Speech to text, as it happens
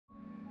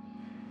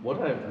What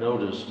I've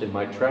noticed in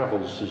my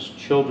travels is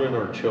children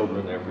are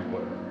children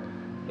everywhere.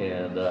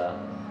 And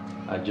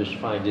I just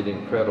find it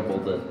incredible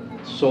that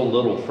so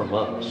little from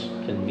us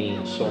can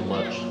mean so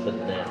much to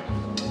them.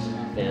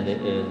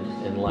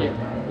 And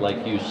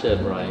like you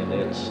said, Ryan,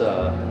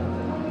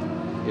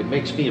 it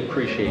makes me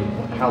appreciate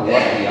how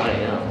lucky I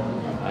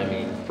am. I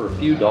mean, for a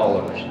few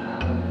dollars,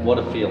 what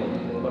a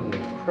feeling. What an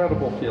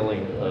incredible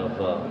feeling of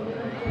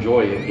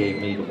joy it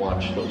gave me to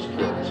watch those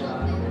kids.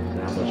 And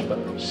how much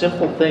fun.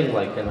 Simple thing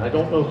like, and I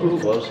don't know who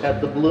it was,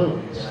 had the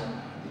balloons.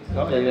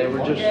 And they were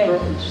just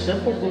throwing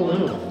simple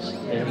balloons.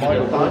 And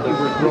you thought you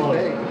were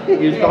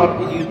throwing, you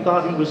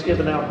thought he was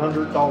giving out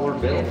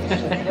 $100 bills.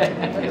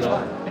 You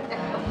know?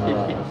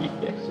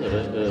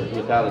 So,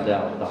 without a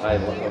doubt, the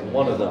highlight,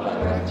 one of the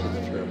highlights of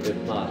the trip, if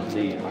not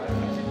the highlight.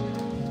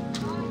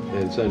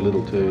 And so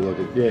little too,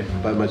 like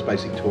the most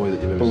basic toy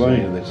that you've ever Balloon.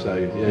 seen, and they're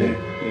so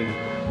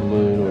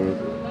balloon or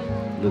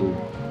a little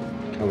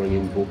colouring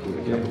in book with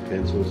a couple of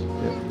pencils.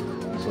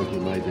 Yeah. It's like you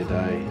made their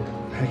day.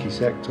 Hacky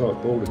sack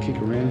type ball to kick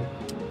around.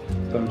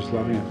 I'm just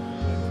loving it.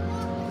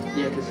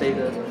 Yeah, to see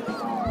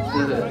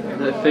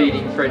the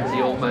feeding frenzy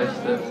almost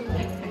of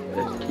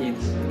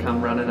kids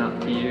come running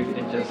up to you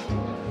and just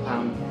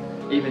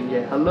even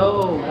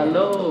hello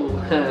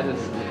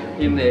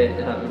in their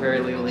very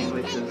little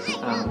English is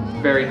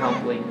very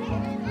humbling,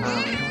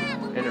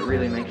 and it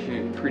really makes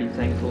you pretty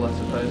thankful, I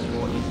suppose,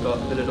 for what you've got,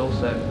 but it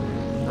also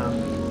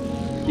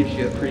gives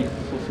you a pretty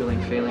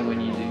fulfilling feeling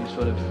when you do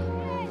sort of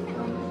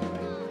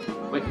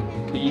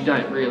you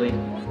don't really,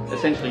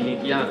 essentially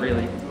you aren't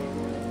really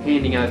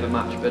handing over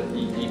much, but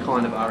you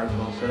kind of are as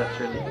well, so that's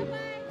really good.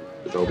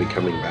 I'll be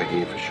coming back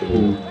here for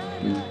sure.